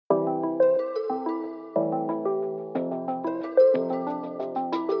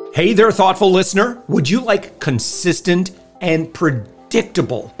Hey there, thoughtful listener. Would you like consistent and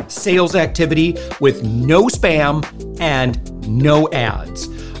predictable sales activity with no spam and no ads?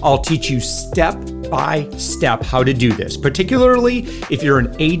 I'll teach you step by step how to do this, particularly if you're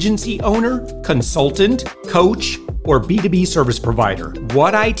an agency owner, consultant, coach, or B2B service provider.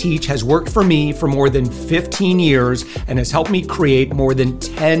 What I teach has worked for me for more than 15 years and has helped me create more than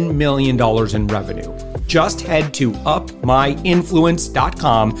 $10 million in revenue. Just head to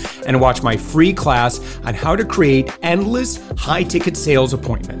upmyinfluence.com and watch my free class on how to create endless high-ticket sales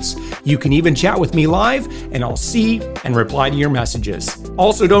appointments. You can even chat with me live, and I'll see and reply to your messages.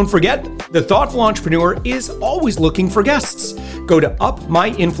 Also, don't forget, the Thoughtful Entrepreneur is always looking for guests. Go to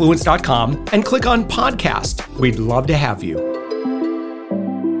upmyinfluence.com and click on podcast. We'd love to have you.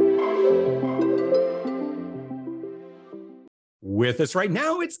 With us right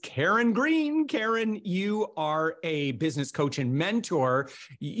now, it's Karen Green. Karen, you are a business coach and mentor.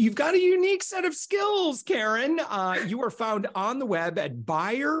 You've got a unique set of skills, Karen. You are found on the web at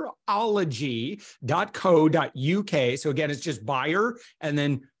buyerology.co.uk. So again, it's just buyer and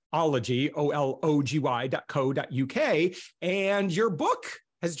then ology, ology.co.uk. And your book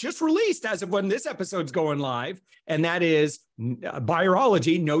has just released as of when this episode's going live. And that is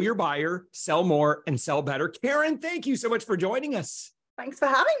Buyerology, Know Your Buyer, Sell More, and Sell Better. Karen, thank you so much for joining us. Thanks for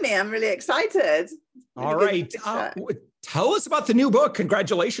having me. I'm really excited. All right. Tell us about the new book.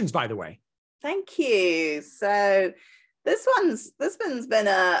 Congratulations, by the way. Thank you. So this one's been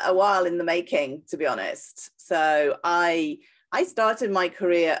a while in the making, to be honest. So I started my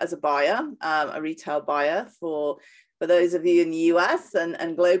career as a buyer, a retail buyer for those of you in the US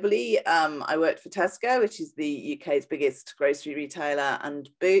and globally. I worked for Tesco, which is the UK's biggest grocery retailer, and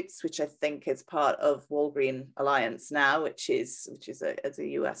Boots, which I think is part of Walgreen Alliance now, which is a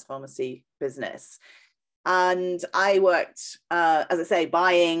US pharmacy business. And I worked, as I say,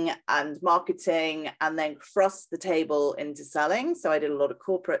 buying and marketing, and then crossed the table into selling. So I did a lot of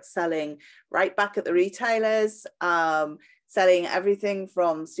corporate selling right back at the retailers, selling everything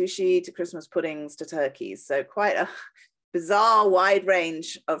from sushi to Christmas puddings to turkeys. So quite a bizarre, wide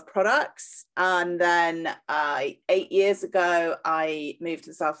range of products. And then 8 years ago, I moved to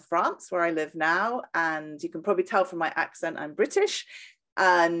the south of France, where I live now. And you can probably tell from my accent, I'm British.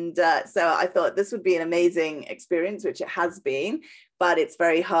 And so I thought this would be an amazing experience, which it has been, but it's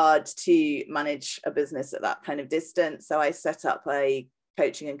very hard to manage a business at that kind of distance. So I set up a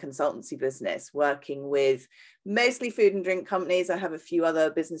coaching and consultancy business, working with mostly food and drink companies. I have a few other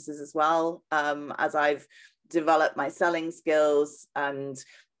businesses as well. As I've developed my selling skills and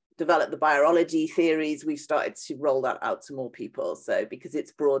developed the Buyerology theories, we've started to roll that out to more people. So because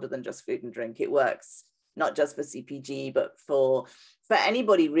it's broader than just food and drink, it works not just for CPG, but for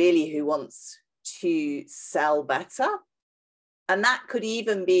anybody really who wants to sell better. And that could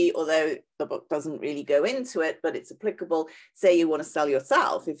even be, although the book doesn't really go into it, but it's applicable. Say you want to sell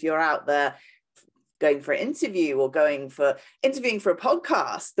yourself. If you're out there going for an interview or interviewing for a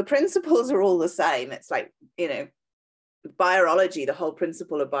podcast, the principles are all the same. It's like, Buyerology, the whole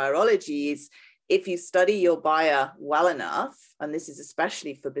principle of Buyerology is if you study your buyer well enough, and this is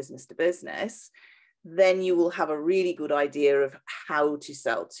especially for business to business, then you will have a really good idea of how to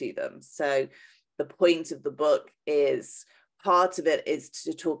sell to them. So the point of the book is, part of it is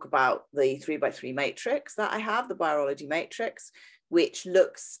to talk about the 3x3 matrix that I have, the Buyerology matrix, which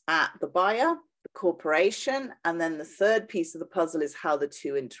looks at the buyer, the corporation, and then the third piece of the puzzle is how the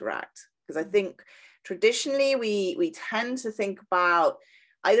two interact. Because I think traditionally we tend to think about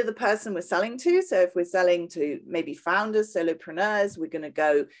either the person we're selling to. So if we're selling to maybe founders, solopreneurs, we're going to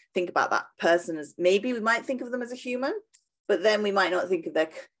go think about that person as, maybe we might think of them as a human, but then we might not think of the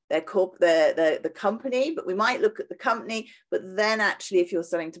company, but we might look at the company. But then actually, if you're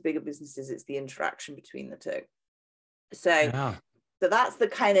selling to bigger businesses, it's the interaction between the two. So that's the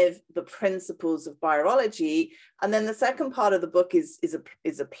kind of the principles of Buyerology. And then the second part of the book is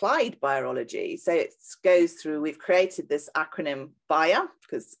applied Buyerology. So it goes through, we've created this acronym BUYER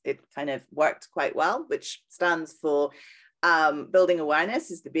because it kind of worked quite well, which stands for building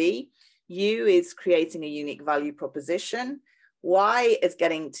awareness is the B. U is creating a unique value proposition. Y is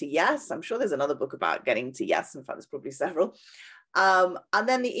getting to yes. I'm sure there's another book about getting to yes. In fact, there's probably several. And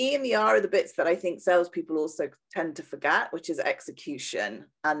then the E and the R are the bits that I think salespeople also tend to forget, which is execution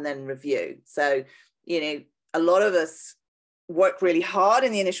and then review. So, a lot of us work really hard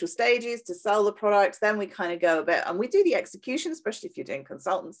in the initial stages to sell the products. Then we kind of go a bit, and we do the execution, especially if you're doing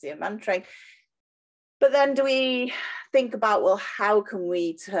consultancy and mentoring. But then do we think about, well, how can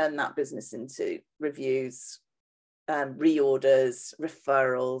we turn that business into reviews, reorders,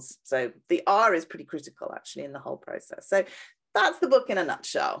 referrals? So the R is pretty critical actually in the whole process. So that's the book in a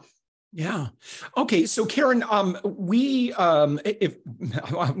nutshell. Yeah. Okay. So Karen, if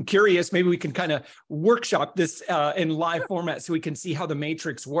I'm curious, maybe we can kind of workshop this in live format so we can see how the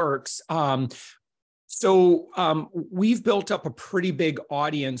matrix works. We've built up a pretty big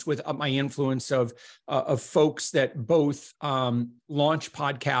audience with my influence of folks that both launch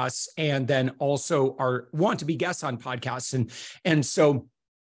podcasts and then also want to be guests on podcasts, and so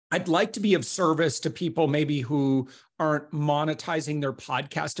I'd like to be of service to people maybe who aren't monetizing their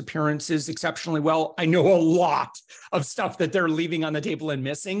podcast appearances exceptionally well. I know a lot of stuff that they're leaving on the table and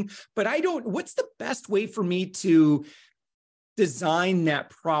missing, but what's the best way for me to design that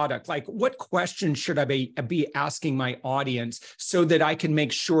product? Like, what questions should I be asking my audience so that I can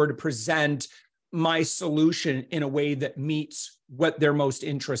make sure to present my solution in a way that meets what they're most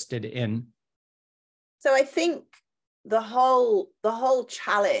interested in? So I think the whole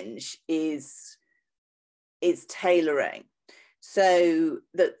challenge is tailoring. So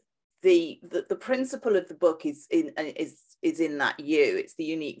that the principle of the book is in that it's the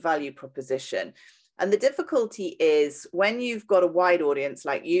unique value proposition. And the difficulty is when you've got a wide audience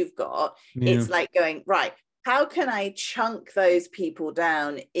like you've got, it's like going, right, how can I chunk those people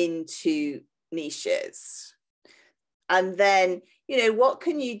down into niches? And then, what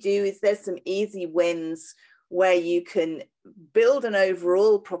can you do? Is there some easy wins where you can build an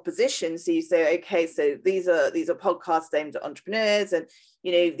overall proposition? So you say, okay, so these are podcasts aimed at entrepreneurs, and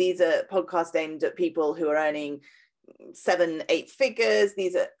these are podcasts aimed at people who are earning 7-8 figures.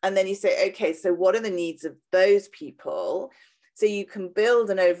 And then you say, okay, so what are the needs of those people? So you can build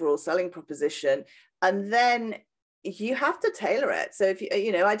an overall selling proposition, and then you have to tailor it. So if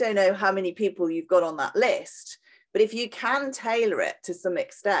I don't know how many people you've got on that list, but if you can tailor it to some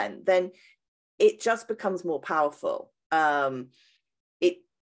extent, then it just becomes more powerful. To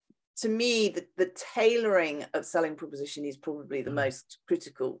me, the tailoring of selling proposition is probably the most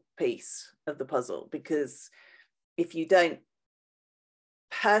critical piece of the puzzle, because if you don't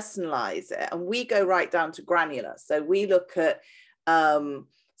personalize it, and we go right down to granular, so we look at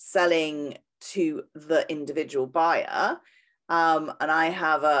selling to the individual buyer. And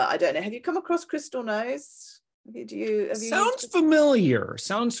I don't know, have you come across Crystal Knows? Sounds familiar.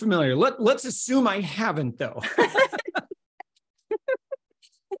 Let's assume I haven't, though.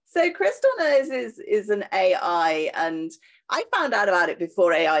 So Crystal Knows is an AI, and I found out about it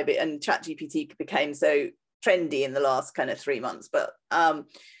before AI and ChatGPT became so trendy in the last kind of 3 months. But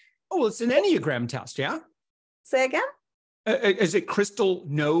it's an Enneagram test, yeah? Say again? Is it Crystal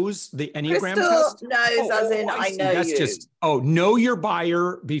Knows, the Enneagram Crystal test? Knows, as in I know That's you. Know your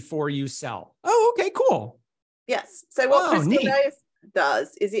buyer before you sell. Oh, okay, cool. Yes. So what Crystal Knows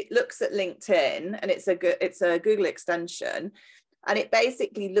does is it looks at LinkedIn, and it's a Google extension, and it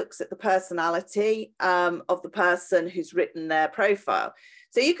basically looks at the personality of the person who's written their profile.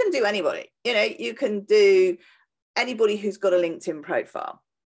 So you can do anybody. You can do anybody who's got a LinkedIn profile.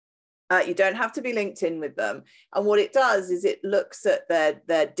 You don't have to be LinkedIn with them. And what it does is it looks at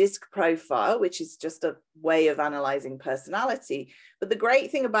their disc profile, which is just a way of analyzing personality. But the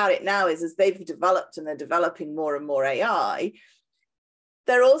great thing about it now is, as they've developed and they're developing more and more AI,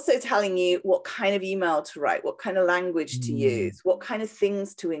 they're also telling you what kind of email to write, what kind of language to use, what kind of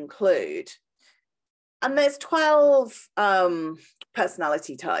things to include. And there's 12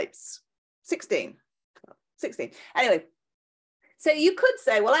 personality types, 16. Anyway, so you could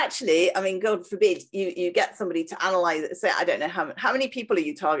say, well, actually, I mean, God forbid you get somebody to analyze it. Say, I don't know how many people are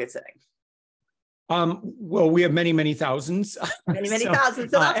you targeting? Well, we have many thousands. Many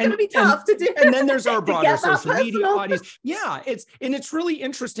thousands. So that's going to be tough to do. And then there's our broader social media audience. Yeah, it's really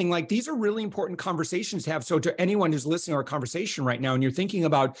interesting. Like, these are really important conversations to have. So to anyone who's listening to our conversation right now, and you're thinking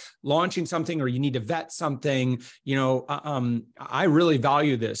about launching something, or you need to vet something, I really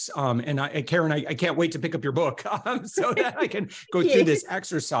value this. And Karen, I can't wait to pick up your book so that I can go through this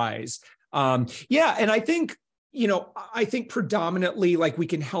exercise. And I think, predominantly, like, we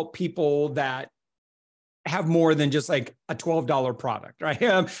can help people that have more than just like a $12 product, right?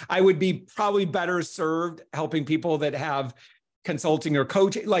 I would be probably better served helping people that have consulting or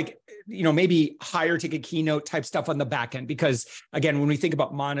coaching, like, maybe higher ticket keynote type stuff on the back end. Because again, when we think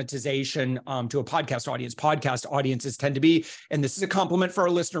about monetization to a podcast audiences tend to be, and this is a compliment for our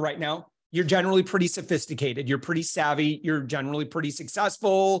listener right now, you're generally pretty sophisticated. You're pretty savvy. You're generally pretty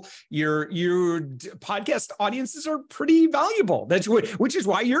successful. Your podcast audiences are pretty valuable. Which is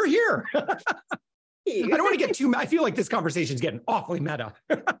why you're here. I don't want to get too. I feel like this conversation is getting awfully meta.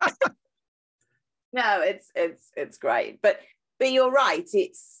 No, it's great, but you're right.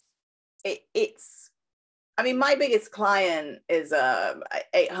 It's. I mean, my biggest client is a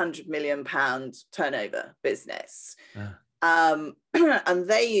 £800 million turnover business, And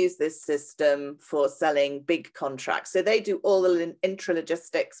they use this system for selling big contracts. So they do all the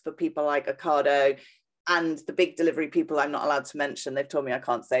intralogistics for people like Ocado and the big delivery people I'm not allowed to mention. They've told me I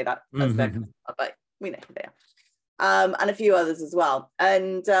can't say that as their customer, but we know who they are. And a few others as well.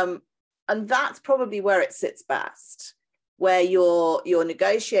 And that's probably where it sits best, where you're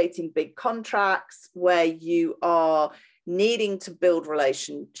negotiating big contracts, where you are needing to build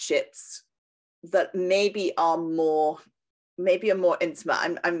relationships that maybe are more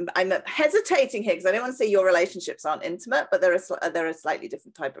intimate. I'm hesitating here because I don't want to say your relationships aren't intimate, but they're a slightly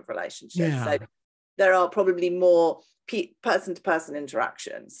different type of relationship. Yeah. So there are probably more person-to-person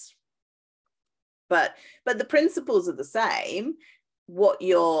interactions, but the principles are the same.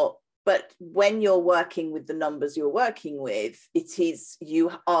 But when you're working with the numbers you're working with,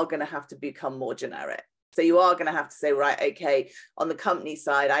 you are going to have to become more generic. So you are going to have to say, right, okay, on the company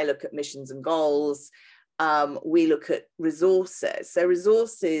side, I look at missions and goals. We look at resources. So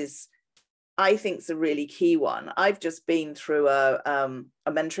resources, I think, is a really key one. I've just been through a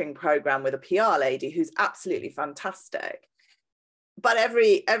mentoring program with a PR lady who's absolutely fantastic. But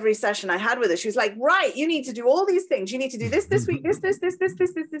every session I had with her, she was like, right, you need to do all these things. You need to do this week,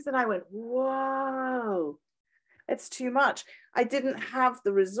 this. And I went, whoa, it's too much. I didn't have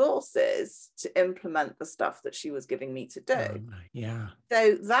the resources to implement the stuff that she was giving me to do. Yeah.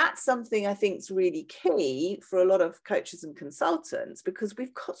 So that's something I think is really key for a lot of coaches and consultants, because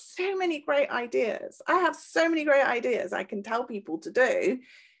we've got so many great ideas. I have so many great ideas I can tell people to do.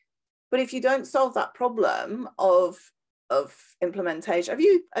 But if you don't solve that problem of implementation, have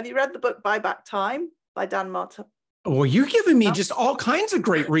you read the book Buy Back Time by Dan Martell? Well, you're giving me just all kinds of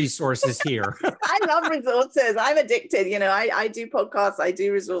great resources here. I love resources. I'm addicted. I do podcasts, I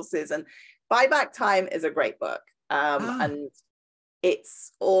do resources, and Buy Back Time is a great book. And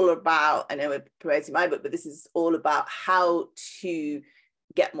it's all about, I know we're promoting my book, but this is all about how to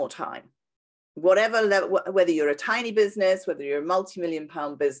get more time. Whatever level, whether you're a tiny business, whether you're a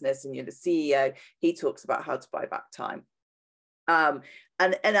multi-million-pound business and you're the CEO, he talks about how to buy back time.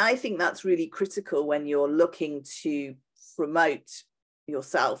 And I think that's really critical when you're looking to promote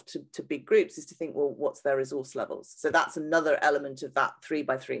yourself to big groups, is to think, well, what's their resource levels? So that's another element of that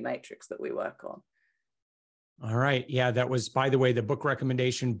 3x3 matrix that we work on. All right. Yeah, that was, by the way, the book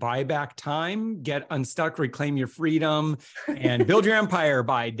recommendation, Buy Back Time, Get Unstuck, Reclaim Your Freedom, and Build Your Empire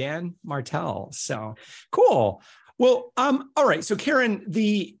by Dan Martell. So cool. Well, all right. So Karen,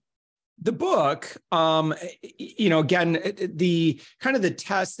 the book, again, the kind of the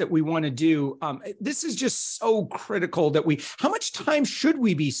test that we want to do, this is just so critical that how much time should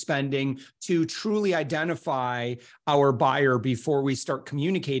we be spending to truly identify our buyer before we start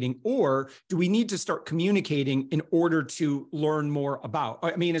communicating? Or do we need to start communicating in order to learn more about?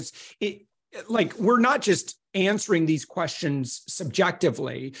 I mean, like, we're not just answering these questions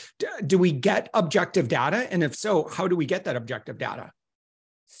subjectively. Do we get objective data? And if so, how do we get that objective data?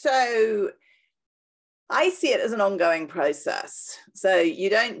 So I see it as an ongoing process. So you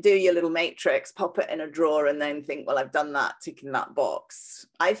don't do your little matrix, pop it in a drawer, and then think, well, I've done that, ticking that box.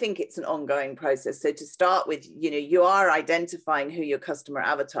 I think it's an ongoing process. So to start with, you are identifying who your customer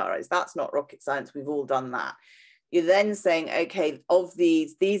avatar is. That's not rocket science. We've all done that. You're then saying, okay, of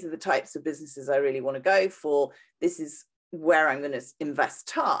these are the types of businesses I really want to go for. This is where I'm going to invest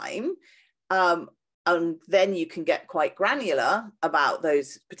time. And then you can get quite granular about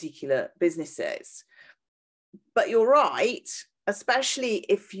those particular businesses. But you're right, especially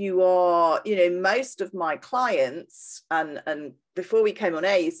if you are, most of my clients, and before we came on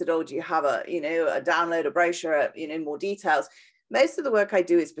air, you said, oh, do you have a download a brochure, more details? Most of the work I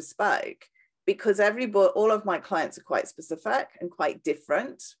do is bespoke, because all of my clients are quite specific and quite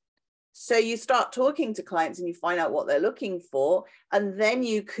different. So you start talking to clients and you find out what they're looking for, and then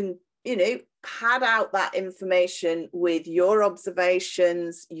you can, pad out that information with your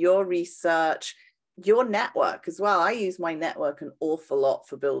observations, your research, your network as well. I use my network an awful lot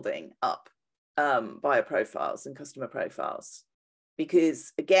for building up buyer profiles and customer profiles,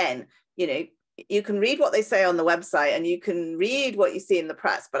 because again, you can read what they say on the website and you can read what you see in the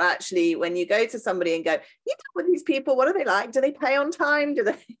press, but actually when you go to somebody and go, you talk with these people, what are they like? Do they pay on time?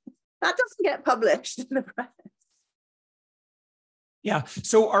 That doesn't get published in the press. Yeah.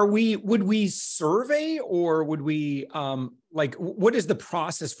 So would we survey, or would we, what is the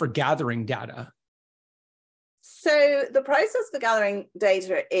process for gathering data? So the process for gathering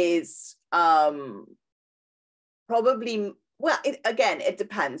data is probably, it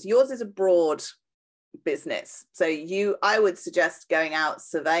depends. Yours is a broad business. So I would suggest going out,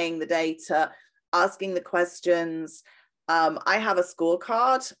 surveying the data, asking the questions, I have a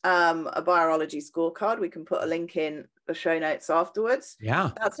scorecard, a Buyerology scorecard. We can put a link in the show notes afterwards.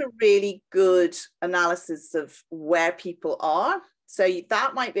 Yeah. That's a really good analysis of where people are. So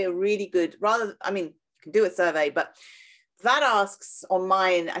that might be a really good, you can do a survey, but that asks on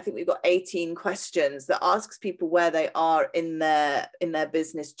mine, I think we've got 18 questions that asks people where they are in their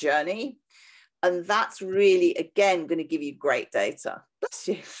business journey. And that's really, again, going to give you great data. Bless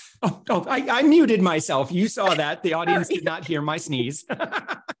you. I muted myself. You saw that. The audience did not hear my sneeze.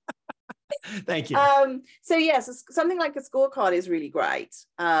 Thank you. So yes, something like a scorecard is really great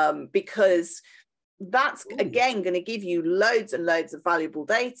because that's, again, going to give you loads and loads of valuable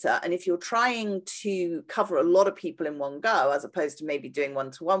data. And if you're trying to cover a lot of people in one go, as opposed to maybe doing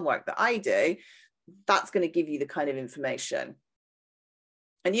one-to-one work that I do, that's going to give you the kind of information.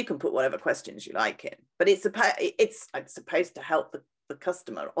 And you can put whatever questions you like in, but it's supposed to help the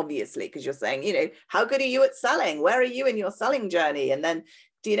customer, obviously, because you're saying, how good are you at selling? Where are you in your selling journey? And then,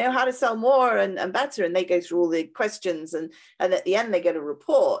 do you know how to sell more and better? And they go through all the questions, and at the end they get a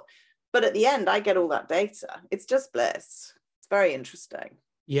report. But at the end, I get all that data. It's just bliss. It's very interesting.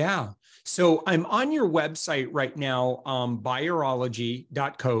 Yeah. So I'm on your website right now,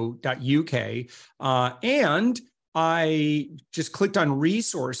 buyerology.co.uk, and I just clicked on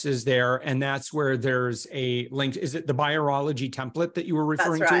resources there, and that's where there's a link. Is it the Buyerology template that you were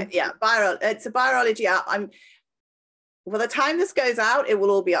referring to? That's right. Yeah. It's a Buyerology app. By the time this goes out, it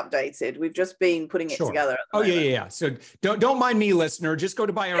will all be updated. We've just been putting it together. Yeah. So don't mind me, listener. Just go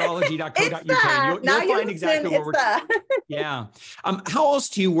to buyerology.co.uk. You'll find exactly what we're talking about. Yeah. How else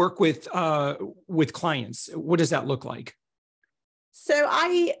do you work with clients? What does that look like? So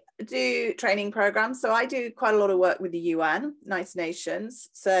I do training programs. So I do quite a lot of work with the UN, United Nations.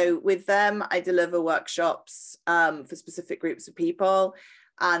 So with them, I deliver workshops for specific groups of people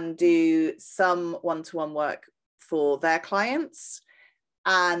and do some one-to-one work for their clients.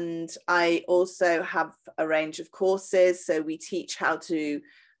 And I also have a range of courses. So we teach how to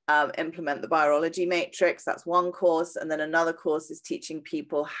implement the Buyerology matrix. That's one course. And then another course is teaching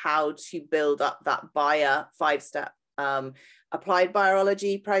people how to build up that buyer 5-step applied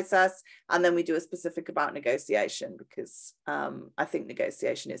Buyerology process. And then we do a specific about negotiation, because I think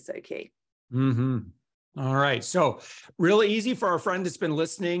negotiation is so key. Mm-hmm. All right. So really easy for our friend that's been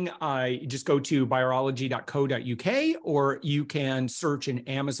listening. You just go to buyerology.co.uk, or you can search in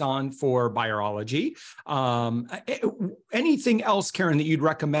Amazon for Buyerology. Anything else, Karen, that you'd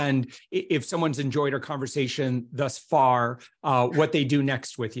recommend if someone's enjoyed our conversation thus far, what they do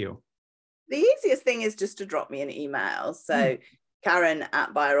next with you? The easiest thing is just to drop me an email. So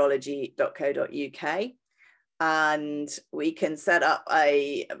Karen@buyerology.co.uk, and we can set up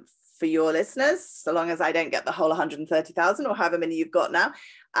for your listeners, so long as I don't get the whole 130,000 or however many you've got now.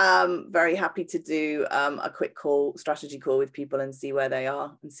 Very happy to do a quick strategy call with people and see where they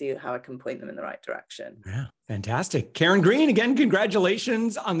are and see how I can point them in the right direction. Yeah, fantastic. Karen Green, again,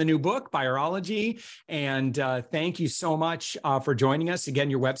 congratulations on the new book, Buyerology. And thank you so much for joining us. Again,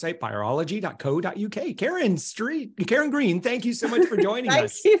 your website, buyerology.co.uk. Karen Green, thank you so much for joining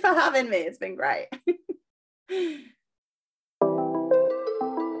us. Thank you for having me. It's been great.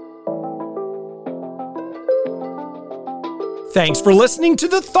 Thanks for listening to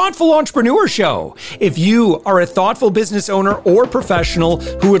the Thoughtful Entrepreneur Show. If you are a thoughtful business owner or professional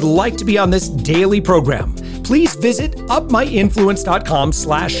who would like to be on this daily program, please visit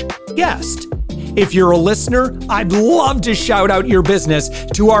upmyinfluence.com/guest. If you're a listener, I'd love to shout out your business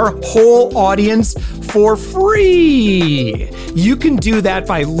to our whole audience for free. You can do that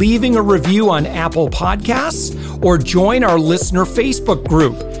by leaving a review on Apple Podcasts or join our listener Facebook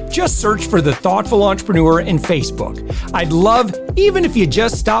group. Just search for The Thoughtful Entrepreneur in Facebook. I'd love, even if you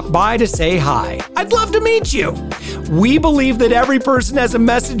just stop by to say hi. I'd love to meet you. We believe that every person has a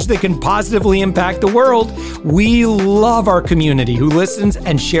message that can positively impact the world. We love our community who listens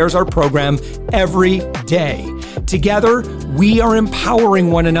and shares our program every day. Together, we are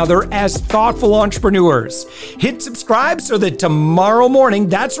empowering one another as thoughtful entrepreneurs. Hit subscribe so that tomorrow morning,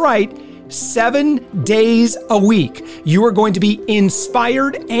 that's right, 7 days a week, you are going to be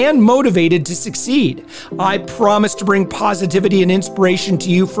inspired and motivated to succeed. I promise to bring positivity and inspiration to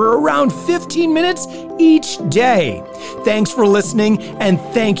you for around 15 minutes each day. Thanks for listening, and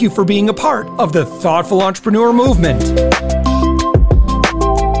thank you for being a part of the Thoughtful Entrepreneur Movement.